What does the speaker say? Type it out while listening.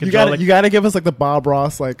You gotta give us like the Bob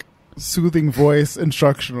Ross like soothing voice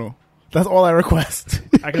instructional. That's all I request.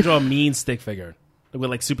 I can draw a mean stick figure with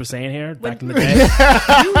like Super Saiyan hair back in the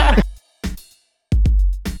day.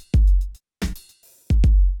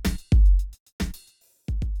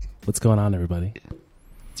 What's going on, everybody?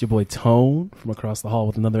 It's your boy Tone from across the hall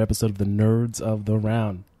with another episode of the Nerds of the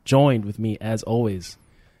Round. Joined with me, as always,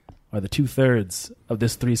 are the 2/3 of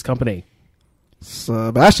this three's company.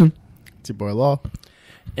 Sebastian. It's your boy Law.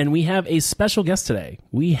 And we have a special guest today.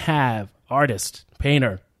 We have artist,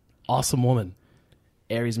 painter, awesome woman,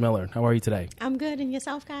 Aries Miller. How are you today? I'm good. And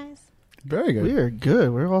yourself, guys? Very good. We're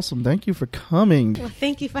good. We're awesome. Thank you for coming. Well,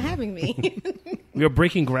 thank you for having me. We are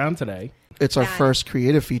breaking ground today. It's our Got it. first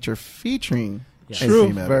creative feature featuring Yeah. a True.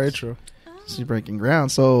 female. Very true. So you're breaking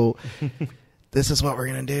ground. So this is what we're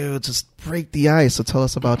going to do. Just break the ice. So tell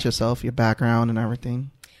us about yourself, your background and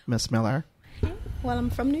everything, Miss Miller. Well,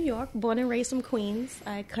 I'm from New York, born and raised in Queens.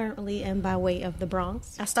 I currently am by way of the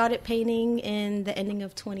Bronx. I started painting in the ending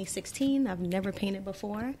of 2016. I've never painted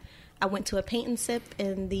before. I went to a paint and sip,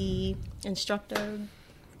 and the instructor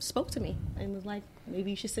spoke to me and was like,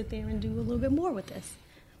 maybe you should sit there and do a little bit more with this.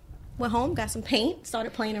 Went home, got some paint,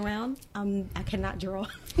 started playing around. I cannot draw,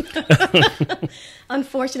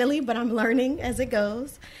 unfortunately, but I'm learning as it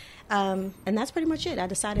goes. And that's pretty much it. I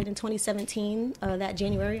decided in 2017, that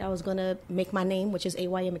January, I was going to make my name, which is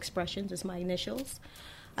AYM Expressions. It's my initials.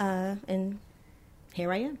 And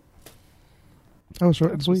here I am. That was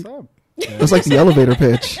short and sweet. What's up? It's like the elevator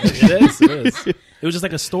pitch. It is. It is. It was just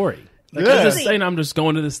like a story. Like, Yeah. I was just saying, I'm just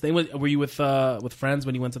going to this thing. Were you with friends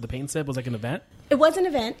when you went to the paint sip? Was it like an event? It was an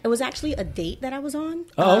event. It was actually a date that I was on.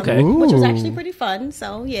 Oh, okay. Which was Ooh. actually pretty fun.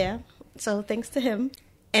 So, yeah. So, thanks to him.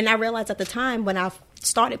 And I realized at the time when I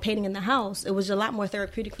started painting in the house, it was a lot more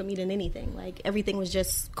therapeutic for me than anything. Like, everything was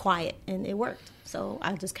just quiet, and it worked. So,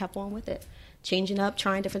 I just kept on with it. Changing up,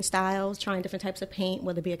 trying different styles, trying different types of paint,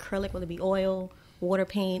 whether it be acrylic, whether it be oil, water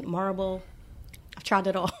paint, marble. I've tried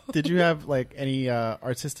it all. Did you have like any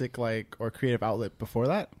artistic like or creative outlet before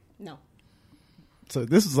that? No. So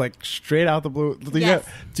this is like straight out the blue. Yes.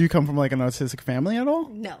 Do you come from like an artistic family at all?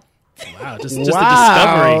 No. Wow, just a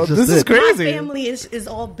Wow, discovery. this is it. crazy. My family is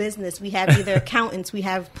all business. We have either accountants, we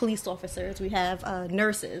have police officers, we have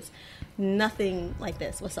nurses. Nothing like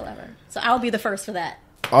this whatsoever. So I'll be the first for that.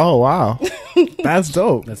 Oh wow, that's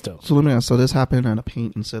dope. That's dope. So let me ask. So this happened at a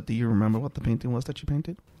paint and sip. Do you remember what the painting was that you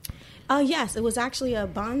painted? Yes, it was actually a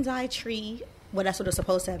bonsai tree. Well, that's what it's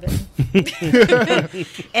supposed to have been.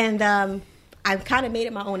 And I kind of made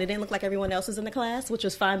it my own. It didn't look like everyone else's in the class, which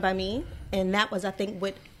was fine by me. And that was, I think,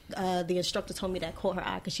 what the instructor told me that caught her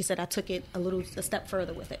eye, because she said I took it a step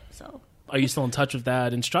further with it. So. Are you still in touch with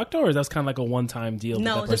that instructor, or is that kind of like a one-time deal? with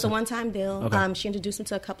No, that it's just a person? one-time deal. Okay. She introduced me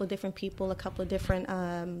to a couple of different people, a couple of different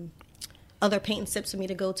other paint and sips for me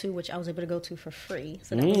to go to, which I was able to go to for free.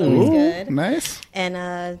 So that was always good. Nice. And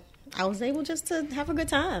I was able just to have a good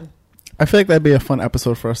time. I feel like that'd be a fun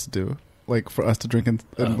episode for us to do, like for us to drink and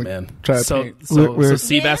Oh like, man! try to So paint. so We're-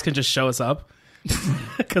 Seabass Yeah. can just show us up.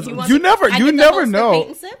 Because want You to- never- I you get to never host the know. paint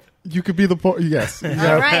and sip? You could be the yes. All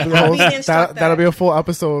right, I'll be the instructor. That'll be a full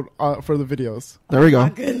episode for the videos. There we go. My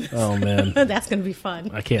goodness. oh man, That's going to be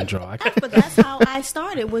fun. I can't draw. But that's how I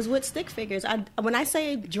started, was with stick figures. When I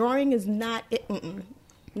say drawing is not it,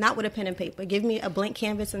 not with a pen and paper. Give me a blank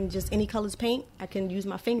canvas and just any colors paint. I can use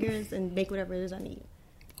my fingers and make whatever it is I need.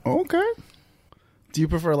 Okay. Do you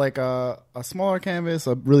prefer like a smaller canvas,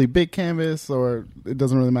 a really big canvas, or it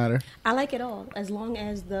doesn't really matter? I like it all, as long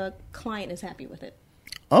as the client is happy with it.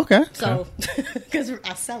 Okay. So, because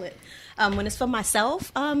I sell it. When it's for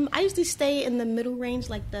myself, I usually stay in the middle range,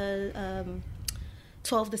 like the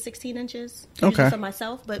 12 to 16 inches. Usually Okay. for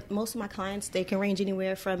myself, but most of my clients, they can range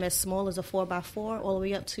anywhere from as small as a 4x4 all the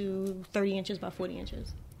way up to 30 inches by 40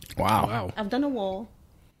 inches. Wow. Wow, I've done a wall.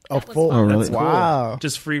 Oh, That was full. fun. Oh, really? that's cool. Wow.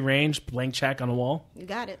 Just free range, blank check on the wall. You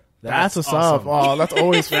got it. That's what's awesome. up. Oh, that's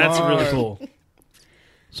always fun. That's really cool.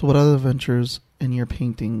 So what other ventures in your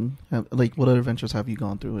painting, what other ventures have you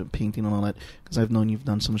gone through in painting and all that? Because I've known you've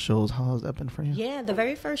done some shows. How has that been for you? Yeah, the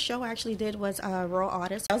very first show I actually did was Raw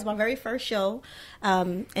Artist. That was my very first show.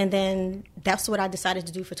 And then that's what I decided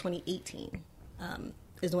to do for 2018.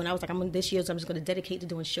 Is when I was like, this year, so I'm just going to dedicate to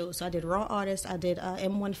doing shows. So I did Raw Artist. I did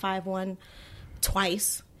M151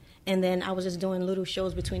 twice. And then I was just doing little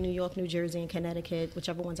shows between New York, New Jersey, and Connecticut,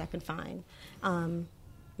 whichever ones I can find.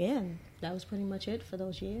 Yeah, that was pretty much it for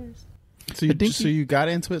those years. So you got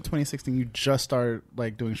into it 2016. You just started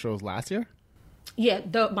like doing shows last year. Yeah,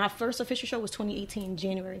 my first official show was 2018,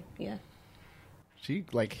 January. Yeah. She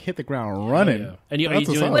like hit the ground running. Yeah. And are you That's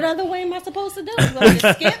what's doing up. What other way am I supposed to do? You want me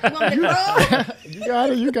to skip? You want me to roll? You got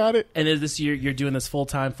it. You got it. And is this you're doing this full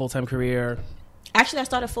time career? Actually, I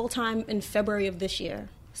started full time in February of this year.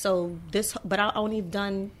 So but I only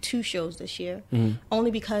done 2 shows this year,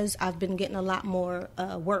 only because I've been getting a lot more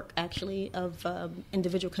work actually of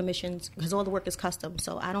individual commissions because all the work is custom.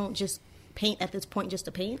 So I don't just paint at this point just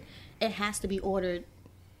to paint. It has to be ordered,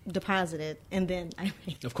 deposited, and then I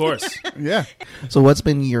paint. Of course. Yeah. So what's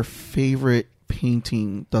been your favorite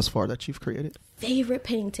painting thus far that you've created? Favorite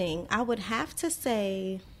painting, I would have to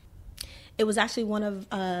say it was actually one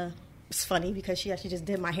of it's funny because she actually just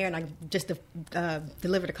did my hair and I just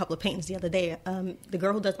delivered a couple of paintings the other day. The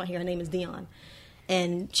girl who does my hair, her name is Dion,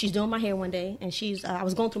 and she's doing my hair one day, and I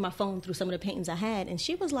was going through my phone through some of the paintings I had, and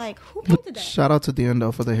she was like, "Who painted that?" Shout out to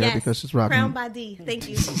Dion for the hair Yes, because she's rocking. Crown by D. Thank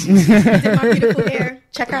you. She did my beautiful hair.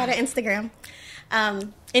 Check her out on Instagram,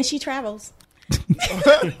 and she travels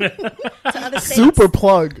to other states. Super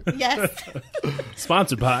plug. Yes.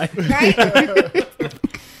 Sponsored by. Right?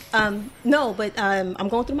 No, but I'm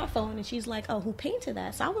going through my phone and she's like, "Oh, who painted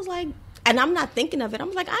that?" So I was like, and I'm not thinking of it.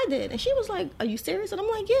 I'm like, "I did." And she was like, "Are you serious?" And I'm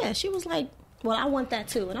like, "Yeah." She was like, "Well, I want that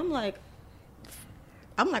too." And I'm like,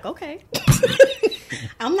 "Okay."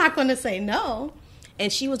 I'm not going to say no.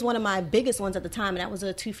 And she was one of my biggest ones at the time, and that was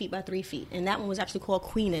a 2 feet by 3 feet. And that one was actually called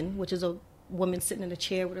Queenin', which is a woman sitting in a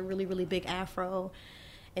chair with a really, really big afro,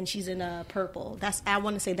 and she's in purple. I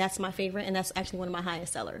want to say that's my favorite, and that's actually one of my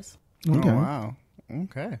highest sellers. Okay. Oh, wow.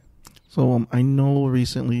 Okay. So I know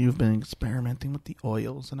recently you've been experimenting with the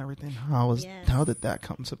oils and everything. Yes. How did that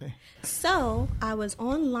come to be? So I was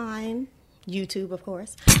online, YouTube, of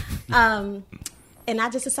course, and I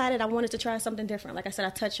just decided I wanted to try something different. Like I said,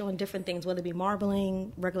 I touch on different things, whether it be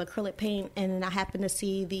marbling, regular acrylic paint, and then I happened to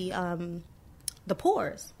see the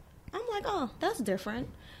pores. I'm like, oh, that's different.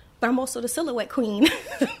 But I'm also the silhouette queen.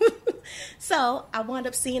 So I wound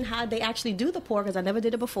up seeing how they actually do the pour because I never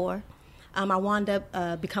did it before. I wound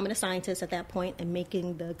up becoming a scientist at that point and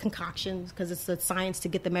making the concoctions because it's a science to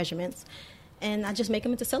get the measurements. And I just make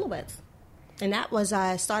them into silhouettes. And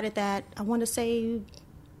I started that, I want to say,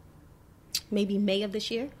 maybe May of this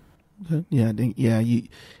year. Okay. Yeah, I think,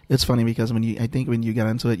 it's funny because when you got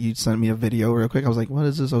into it, you sent me a video real quick. I was like, what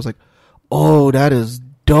is this? I was like, oh, that is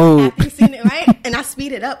dope. After you seen it, right? And I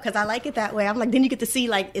speed it up because I like it that way. I'm like, then you get to see,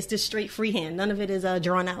 like, it's just straight freehand. None of it is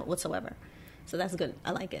drawn out whatsoever. So that's good.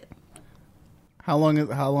 I like it. How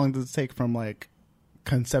long does it take from like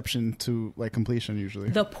conception to like completion usually?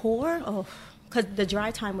 The pour, because the dry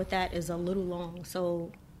time with that is a little long.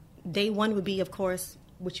 So day one would be, of course,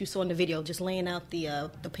 what you saw in the video, just laying out the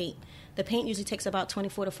paint. The paint usually takes about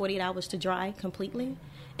 24 to 48 hours to dry completely.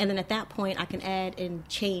 And then at that point, I can add and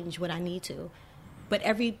change what I need to. But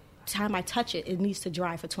every time I touch it, it needs to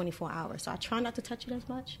dry for 24 hours. So I try not to touch it as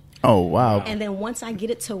much. Oh, wow. And then once I get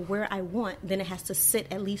it to where I want, then it has to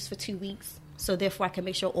sit at least for 2 weeks. So therefore, I can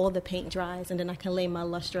make sure all the paint dries, and then I can lay my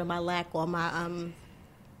luster, my lac, or my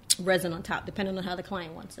resin on top, depending on how the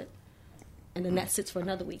client wants it. And then that sits for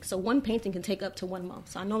another week. So one painting can take up to 1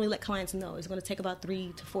 month. So I normally let clients know it's going to take about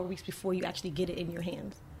 3 to 4 weeks before you actually get it in your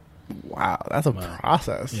hands. Wow, that's a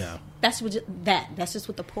process. Yeah. That's just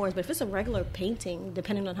with the pours. But if it's a regular painting,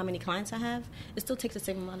 depending on how many clients I have, it still takes the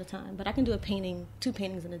same amount of time. But I can do 2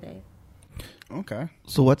 paintings in a day. Okay.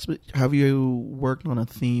 So have you worked on a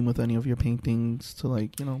theme with any of your paintings to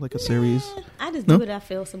like a series? I just No? do what I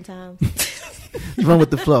feel sometimes. You run with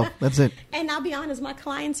the flow. That's it. And I'll be honest, my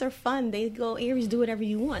clients are fun. They go, Aries, do whatever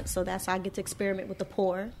you want. So that's how I get to experiment with the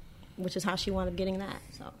pour, which is how she wound up getting that.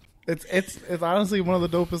 So It's honestly one of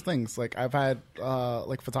the dopest things. Like I've had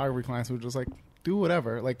like photography clients who are just like, do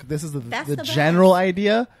whatever. Like this is the general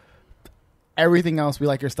idea. Everything else, we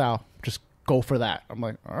like your style. Just go for that. I'm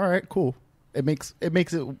like, all right, cool. It makes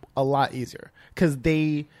it a lot easier because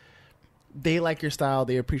they like your style.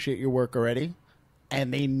 They appreciate your work already,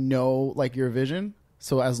 and they know like your vision.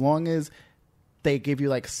 So as long as they give you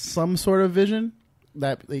like some sort of vision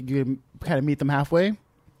that you kind of meet them halfway,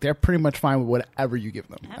 they're pretty much fine with whatever you give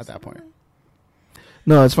them. Absolutely. At that point.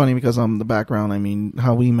 No, it's funny because the background. I mean,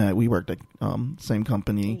 how we met, we worked at same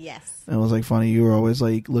company. yes. And it was like funny. You were always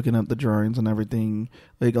like looking at the drawings and everything.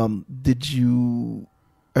 Like, did you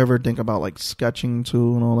ever think about like sketching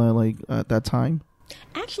too and all that like at that time?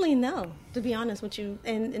 Actually, no, to be honest with you.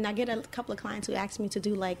 And I get a couple of clients who ask me to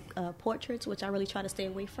do like portraits, which I really try to stay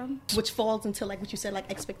away from, which falls into like what you said, like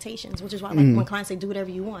expectations, which is why like, when clients say do whatever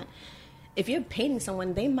you want. If you're painting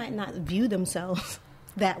someone, they might not view themselves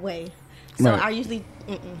that way. So Right. I usually,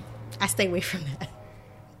 I stay away from that.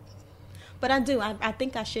 But I do. I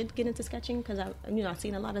think I should get into sketching because I've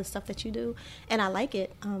seen a lot of the stuff that you do, and I like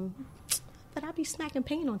it. but I be smacking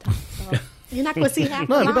paint on top. So you're not going to see half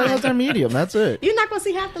No, the everybody lines. has their medium. That's it. You're not going to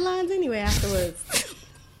see half the lines anyway afterwards.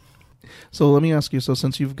 So let me ask you. So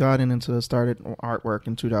since you've gotten into started artwork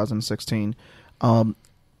in 2016,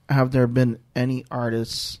 have there been any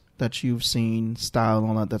artists that you've seen style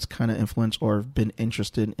on that that's kind of influenced or been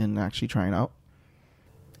interested in actually trying out?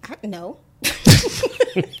 No.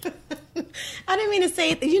 I didn't mean to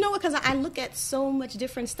say it. You know what? Because I look at so much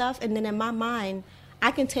different stuff, and then in my mind,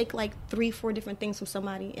 I can take like 3-4 different things from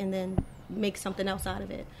somebody and then make something else out of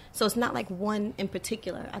it. So it's not like one in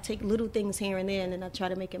particular. I take little things here and there, and then I try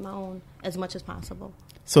to make it my own as much as possible.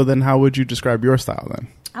 So then how would you describe your style then?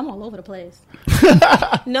 I'm all over the place.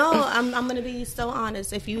 No, I'm going to be so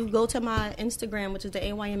honest. If you go to my Instagram, which is the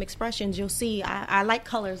AYM Expressions, you'll see I like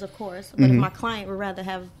colors, of course. But if my client would rather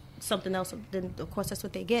have something else, then of course that's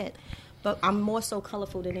what they get. But I'm more so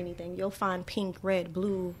colorful than anything. You'll find pink, red,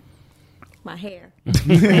 blue, my hair,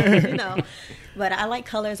 you know. But I like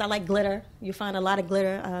colors. I like glitter. You find a lot of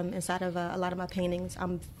glitter inside of a lot of my paintings.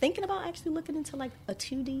 I'm thinking about actually looking into like a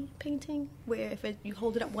 2D painting where if you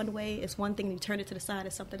hold it up one way, it's one thing. You turn it to the side,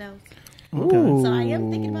 it's something else. Ooh. So I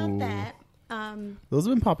am thinking about that. Those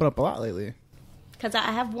have been popping up a lot lately. Because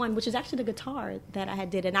I have one, which is actually the guitar that I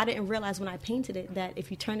had did, and I didn't realize when I painted it that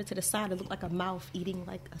if you turn it to the side, it looked like a mouth eating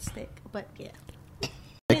like a stick. But yeah,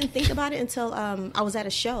 I didn't think about it until I was at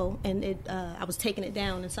a show and I was taking it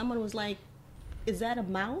down, and someone was like, "Is that a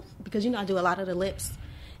mouth?" Because I do a lot of the lips,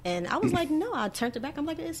 and I was like, "No." I turned it back. I'm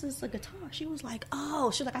like, "This is a guitar." She was like,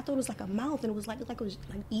 "Oh," she's like, "I thought it was like a mouth, and it was like it was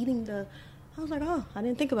like eating the." I was like, "Oh, I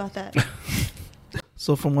didn't think about that."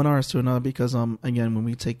 So from one artist to another, because again, when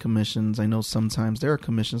we take commissions, I know sometimes there are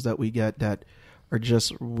commissions that we get that are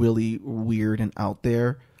just really weird and out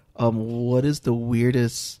there. What is the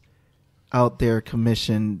weirdest out there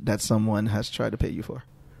commission that someone has tried to pay you for?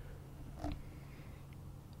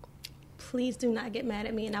 Please do not get mad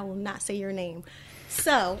at me, and I will not say your name.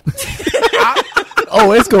 So,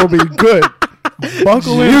 Oh, it's gonna be good.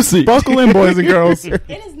 Buckle in, boys and girls. it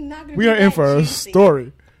is not going to be We are in that for a juicy.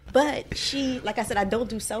 story. But she, like I said, I don't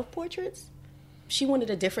do self-portraits. She wanted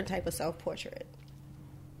a different type of self-portrait.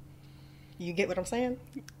 You get what I'm saying?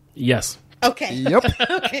 Yes. Okay. Yep.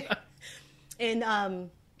 Okay. And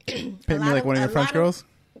Paint me like one of your French girls.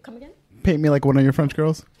 Come again? Paint me like one of your French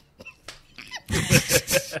girls.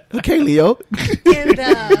 Okay, Leo.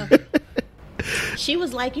 And she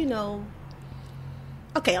was like,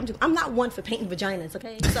 okay, I'm not one for painting vaginas,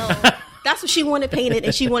 okay? So that's what she wanted painted,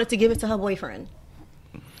 and she wanted to give it to her boyfriend.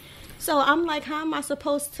 So I'm like, how am I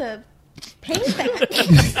supposed to paint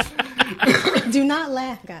that? Do not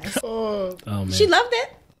laugh, guys. Oh man. She loved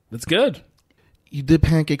it. That's good. You did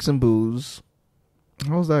pancakes and booze.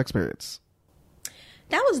 How was that experience?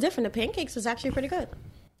 That was different. The pancakes was actually pretty good.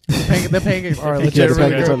 The pancakes are Yeah, legit. the really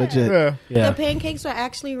pancakes good. are legit. Yeah. Yeah. The pancakes are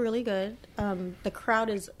actually really good. The crowd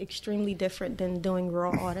is extremely different than doing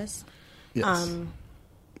Raw Artists. Yes.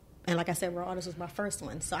 And like I said, Raw Artists was my first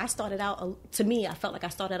one. So I started out, to me, I felt like I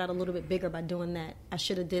started out a little bit bigger by doing that. I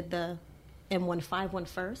should have did the M151 one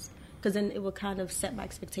first, because then it would kind of set my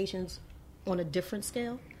expectations on a different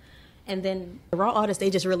scale. And then the Raw Artists,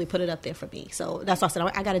 they just really put it up there for me. So that's why I said,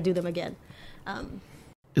 I got to do them again.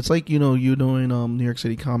 It's like, you doing New York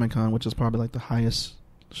City Comic Con, which is probably like the highest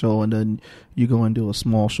show, and then you go and do a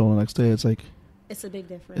small show the next day. It's like, It's a big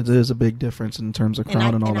difference. it is a big difference in terms of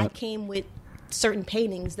crowd and all I that. came with certain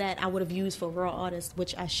paintings that I would have used for Raw Artists,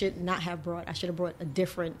 which I should not have brought. I should have brought a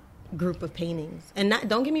different group of paintings. And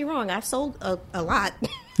don't get me wrong, I've sold a lot,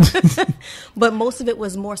 but most of it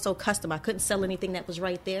was more so custom. I couldn't sell anything that was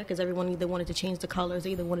right there because everyone either wanted to change the colors,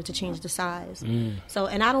 either wanted to change the size. So,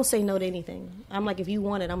 and I don't say no to anything. I'm like, if you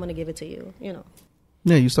want it, I'm going to give it to you.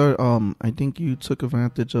 Yeah, you started. I think you took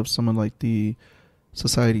advantage of some of like the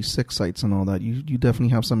Society 6 sites and all that. You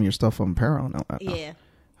definitely have some of your stuff on Apparel and all that. Yeah.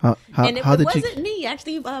 How And it did wasn't you? me.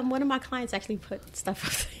 Actually, one of my clients actually put stuff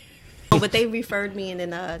up there. But they referred me, and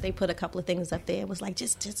then they put a couple of things up there. It was like,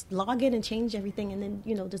 just log in and change everything, and then,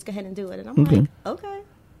 just go ahead and do it. And I'm Okay. like, okay.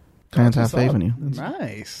 Clients have That's faith in you.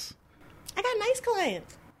 Nice. I got nice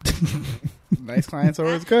clients. Nice clients are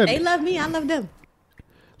always good. They love me. I love them.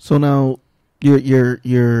 So now, your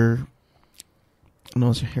I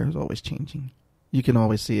notice your hair is always changing. You can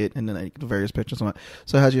always see it in the various pictures. And all that.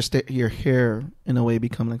 So has your hair in a way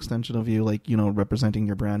become an extension of you, like representing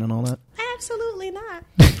your brand and all that? Absolutely not.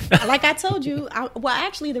 Like I told you,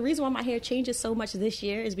 actually, the reason why my hair changes so much this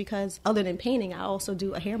year is because, other than painting, I also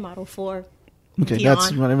do a hair model for Okay, Dion.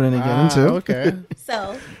 that's what I'm going to get into. Okay.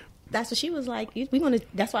 So that's what she was like.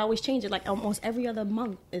 That's why I always change it. Like almost every other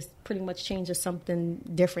month is pretty much changes something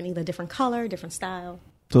different, either different color, different style.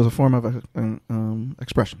 So it's a form of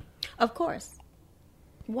expression. Of course.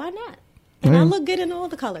 Why not? And I look good in all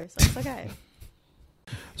the colors, so it's okay.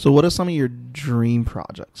 So what are some of your dream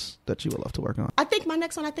projects that you would love to work on? I think my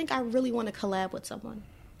next one, I really want to collab with someone.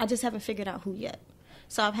 I just haven't figured out who yet.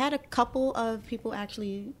 So I've had a couple of people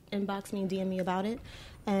actually inbox me and DM me about it,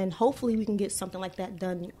 and hopefully we can get something like that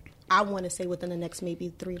done, I want to say within the next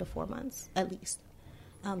maybe 3 to 4 months at least.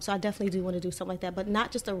 So I definitely do want to do something like that, but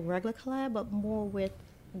not just a regular collab, but more with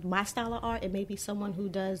my style of art and maybe someone who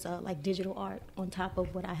does like digital art on top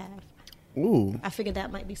of what I have. Ooh. I figured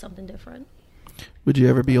that might be something different. Would you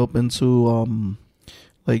ever be open to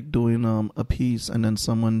like doing a piece and then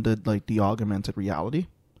someone did like the augmented reality?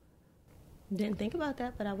 Didn't think about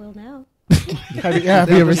that, but I will now. Have you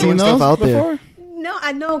ever seen those stuff out before? there? No,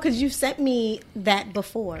 I know, because you sent me that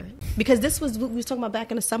before. Because this was what we were talking about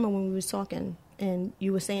back in the summer when we were talking, and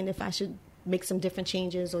you were saying if I should make some different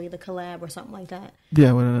changes or either collab or something like that.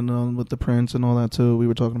 Yeah, with the prints and all that too. We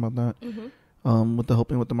were talking about that. Mm-hmm. With the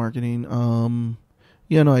helping with the marketing.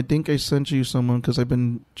 Yeah, no, I think I sent you someone because I've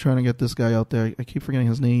been trying to get this guy out there. I keep forgetting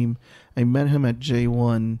his name. I met him at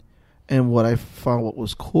J1, and what I found what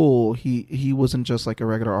was cool, he wasn't just like a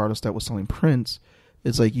regular artist that was selling prints.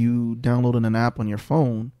 It's like you downloaded an app on your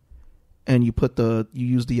phone, and you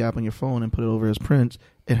use the app on your phone and put it over his prints.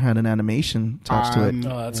 It had an animation attached to it.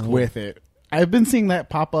 Oh, that's cool. With it. I've been seeing that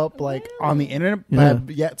pop up like on the internet, but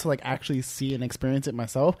I've yet to like actually see and experience it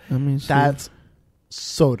myself. That's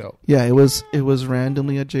so dope. Yeah, it was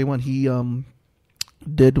randomly at J1. He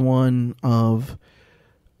did one of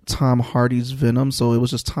Tom Hardy's Venom, so it was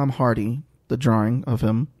just Tom Hardy, the drawing of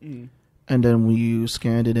him, and then when you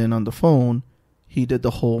scanned it in on the phone, he did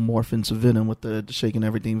the whole morph into Venom with the shaking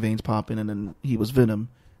everything, veins popping, and then he was Venom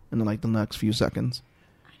in like the next few seconds.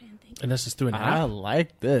 And that's just through an app? I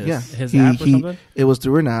like this. Yeah, his app or something? It was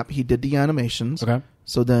through an app. He did the animations. Okay.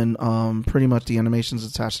 So then pretty much the animations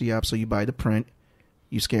attached to the app, so you buy the print,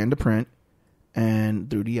 you scan the print, and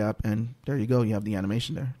through the app, and there you go. You have the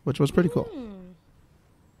animation there, which was pretty cool.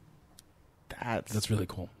 That's really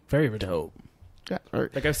cool. Very dope. Yeah,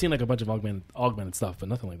 right. Like I've seen like a bunch of augmented stuff, but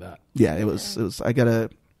nothing like that. Yeah, it was. I gotta.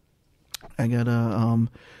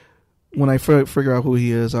 When I figure out who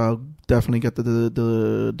he is, I'll definitely get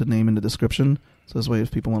the name in the description. So this way,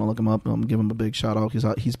 if people want to look him up, give him a big shout out.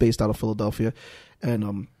 He's based out of Philadelphia,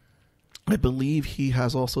 and I believe he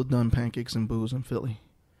has also done Pancakes and Booze in Philly.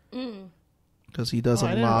 Because he does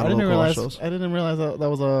a lot of local art shows. I didn't realize that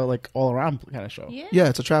was a like all around kind of show. Yeah,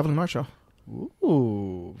 it's a traveling art show.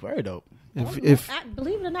 Ooh, very dope. If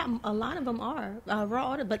believe it or not, a lot of them are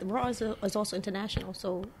Raw Order, but Raw is also international.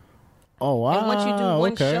 So, oh wow! And once you do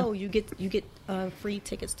one show, you get free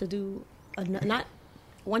tickets to do not.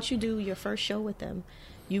 Once you do your first show with them,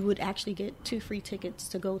 you would actually get 2 free tickets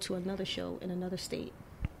to go to another show in another state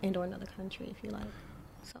and or another country if you like.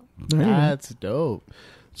 So that's dope.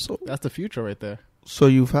 So that's the future right there. So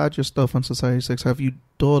you've had your stuff on Society 6. Have you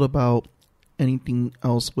thought about anything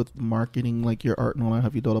else with marketing, like your art and all that?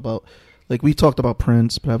 Have you thought about, like we talked about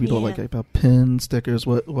prints, but have you thought like about pins, stickers?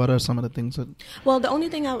 What are some of the things that? Well, the only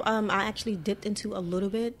thing I actually dipped into a little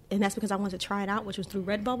bit, and that's because I wanted to try it out, which was through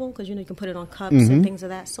Redbubble, because you can put it on cups and things of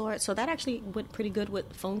that sort. So that actually went pretty good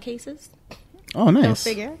with phone cases. Oh, nice. Go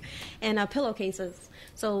figure. And pillowcases.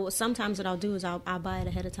 So sometimes what I'll do is I'll buy it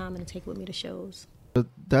ahead of time and take it with me to shows. But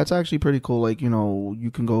that's actually pretty cool. Like,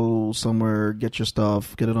 you can go somewhere, get your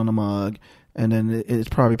stuff, get it on a mug, and then it's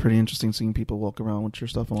probably pretty interesting seeing people walk around with your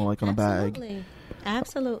stuff on like on a bag.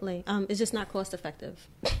 Absolutely. It's just not cost effective.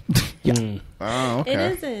 Yeah. Oh, okay.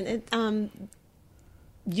 It isn't.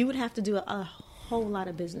 You would have to do a whole lot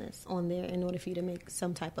of business on there in order for you to make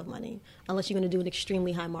some type of money, unless you're going to do an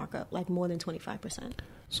extremely high markup, like more than 25%.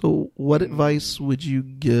 So what advice would you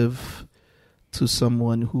give to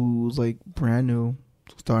someone who's like brand new,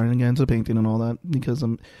 starting again into painting and all that? Because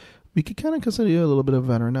we could kind of consider you a little bit of a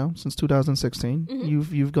veteran now. Since 2016,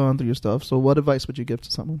 you've gone through your stuff. So what advice would you give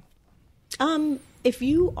to someone? If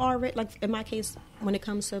you are like in my case, when it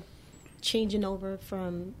comes to changing over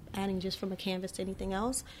from adding just from a canvas to anything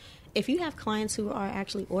else, if you have clients who are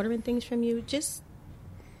actually ordering things from you, just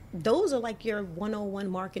those are like your 101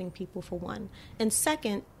 marketing people for one. And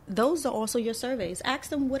second, those are also your surveys. Ask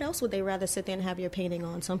them what else would they rather sit there and have your painting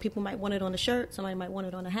on. Some people might want it on a shirt. Somebody might want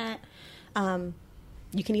it on a hat.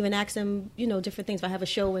 You can even ask them, different things. If I have a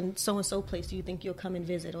show in so-and-so place, do you think you'll come and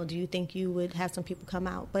visit? Or do you think you would have some people come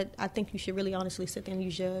out? But I think you should really honestly sit there and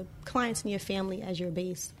use your clients and your family as your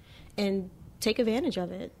base and take advantage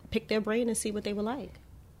of it. Pick their brain and see what they would like.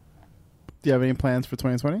 Do you have any plans for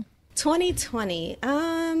 2020? 2020.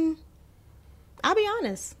 I'll be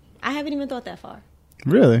honest. I haven't even thought that far.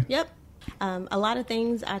 Really? Yep. A lot of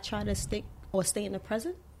things I try to stick or stay in the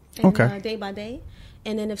present and, day by day.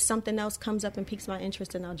 And then if something else comes up and piques my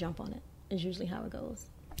interest, then I'll jump on it. Is usually how it goes.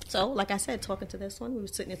 So, like I said, talking to this one, we were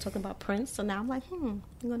sitting there talking about prints. So now I'm like, I'm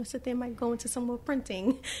going to sit there and might go into some more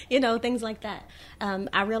printing, things like that.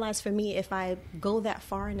 I realize for me, if I go that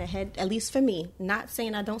far in ahead, at least for me, not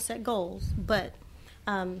saying I don't set goals, but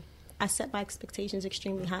I set my expectations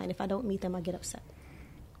extremely high. And if I don't meet them, I get upset.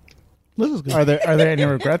 This is good. Are there any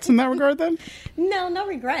regrets in that regard then? No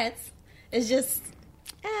regrets. It's just,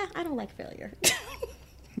 I don't like failure.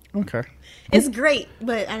 Okay. It's great,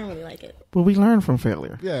 but I don't really like it. But we learn from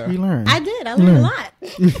failure. Yeah. We learn. I did. I learned a lot.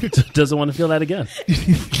 Doesn't want to feel that again.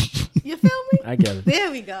 You feel me? I get it.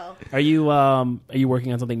 There we go. Are you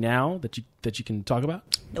working on something now that you can talk about?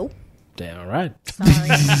 Nope. Damn, all right.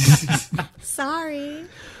 Sorry.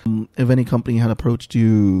 If any company had approached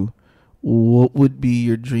you, what would be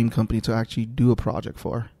your dream company to actually do a project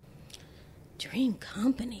for? Dream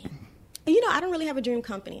company. I don't really have a dream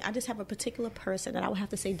company. I just have a particular person that I would have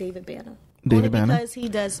to say David Banner. David Banner? Because he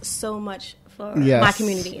does so much for my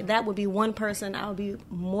community. That would be one person I would be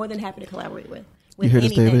more than happy to collaborate with. You hear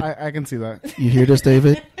this, David? I can see that. You hear this,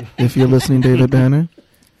 David? If you're listening, David Banner.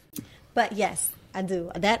 But yes, I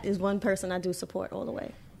do. That is one person I do support all the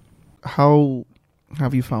way. How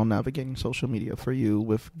have you found navigating social media for you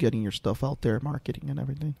with getting your stuff out there, marketing and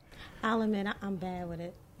everything? I'll admit I'm bad with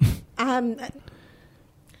it.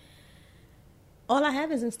 All I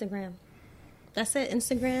have is Instagram. That's it.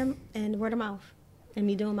 Instagram and word of mouth, and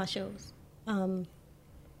me doing my shows.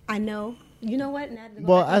 I know. You know what?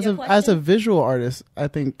 Well, as a visual artist, I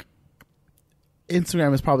think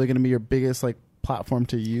Instagram is probably going to be your biggest platform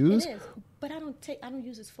to use. It is, but I don't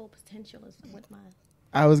use its full potential as with mine.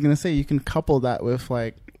 I was going to say you can couple that with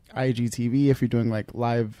IGTV if you're doing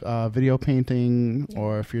live video painting,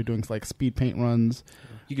 or if you're doing speed paint runs.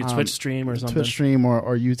 You could Twitch stream or something. Twitch stream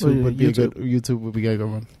or YouTube would be a good. YouTube would be a good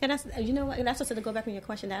one. And that's what. That's just to go back on your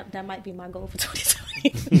question. That might be my goal for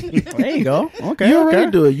 2020. There you go. Okay, you already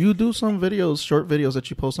do it. You do some videos, short videos that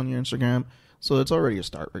you post on your Instagram, so it's already a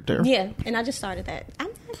start right there. Yeah, and I just started that.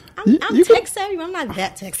 I'm tech savvy, but I'm not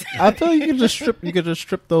that tech savvy. I feel you could just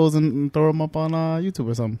strip those and throw them up on YouTube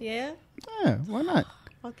or something. Yeah. Yeah, why not?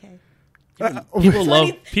 Okay.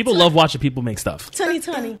 People love watching people make stuff.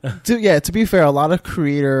 2020. To be fair, a lot of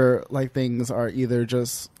creator things are either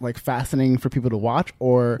just fascinating for people to watch,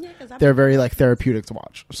 or they're very therapeutic to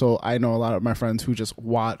watch. So I know a lot of my friends who just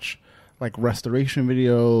watch restoration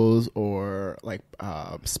videos or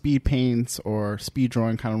speed paints or speed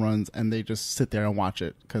drawing kind of runs, and they just sit there and watch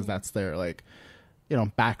it because that's their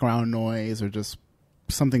background noise or just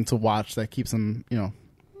something to watch that keeps them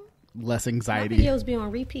less anxiety. My videos be on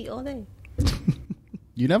repeat all day.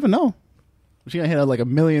 You never know. She gonna hit a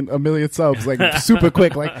million subs super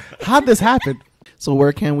quick. How'd this happen? So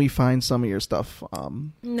where can we find some of your stuff?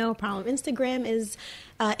 No problem. Instagram is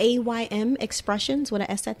AYM Expressions with an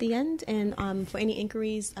S at the end. And for any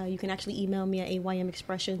inquiries, you can actually email me at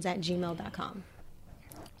aymexpressions@gmail.com.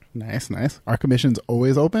 Nice. Are commissions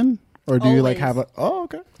always open? Or do you have a... Oh,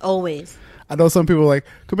 okay. Always. I know some people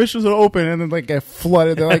commissions are open and then get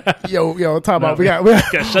flooded. They're like, yo, time out. We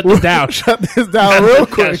gotta shut this down. Shut this down real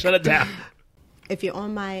quick. Shut it down. If you're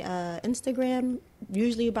on my Instagram,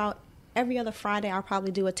 usually about every other Friday, I'll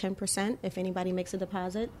probably do a 10% if anybody makes a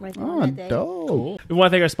deposit right on that day. Dope. Cool. We want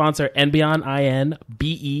to thank our sponsor, NBeon,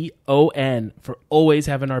 INBEON, for always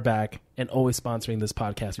having our back and always sponsoring this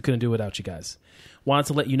podcast. We couldn't do it without you guys. Wanted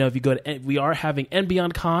to let you know, if you go to, we are having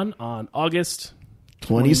NBeon Con on August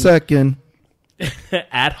 22nd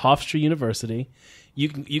at Hofstra University. You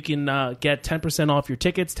can get 10% off your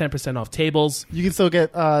tickets, 10% off tables. You can still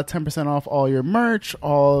get 10% off all your merch,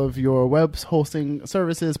 all of your web hosting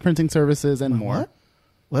services, printing services, and more. What?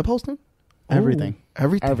 Web hosting? Everything.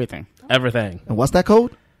 Everything. And what's that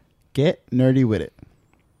code? Get nerdy with it.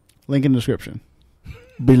 Link in the description.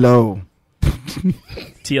 Below.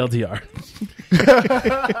 TLDR.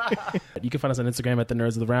 You can find us on Instagram at The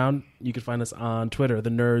Nerds of the Round. You can find us on Twitter, The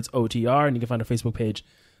Nerds OTR, and you can find our Facebook page,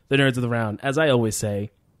 The Nerds of the Round. As I always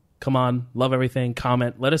say, come on, love everything,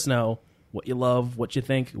 comment, let us know what you love, what you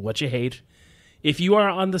think, what you hate. If you are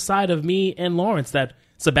on the side of me and Lawrence that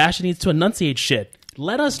Sebastian needs to enunciate shit,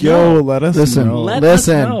 let us know. Let us know. Let us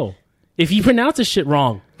know. If you pronounce this shit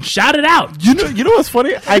wrong, shout it out. You know what's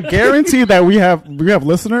funny? I guarantee that we have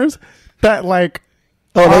listeners that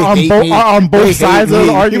on both sides of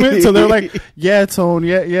the argument. So they're like, yeah, Tone,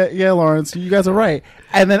 yeah, Lawrence, you guys are right.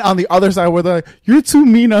 And then on the other side where they're like, you're too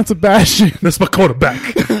mean on Sebastian. That's my quarterback.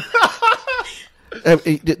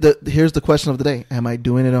 Here's the question of the day. Am I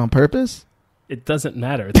doing it on purpose? It doesn't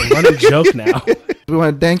matter. It's a running joke now. We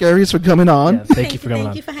want to thank Aries for coming on. Yeah, thank you for coming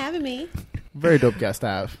on. Thank you for having me. Very dope guest to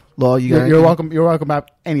have. Law, you're welcome. You're welcome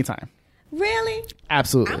back anytime. Really?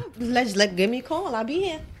 Absolutely. Give me a call. I'll be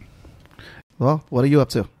here. Well, what are you up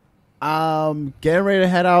to? Getting ready to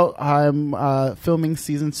head out. I'm filming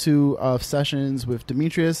season 2 of Sessions with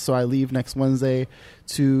Demetrius, so I leave next Wednesday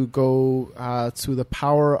to go to the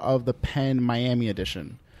Power of the Pen Miami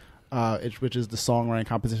edition, which is the songwriting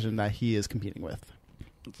competition that he is competing with.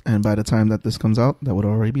 And by the time that this comes out, that would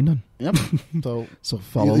already be done. Yep. So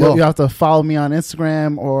follow you have to follow me on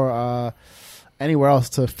Instagram or anywhere else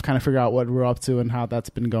to kind of figure out what we're up to and how that's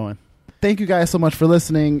been going. Thank you guys so much for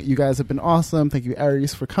listening. You guys have been awesome. Thank you,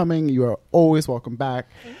 Aries, for coming. You are always welcome back.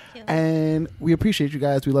 Thank you. And we appreciate you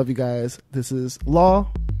guys. We love you guys. This is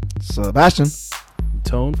Law. Sebastian.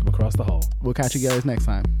 Tone from across the hall. We'll catch you guys next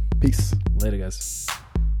time. Peace. Later, guys.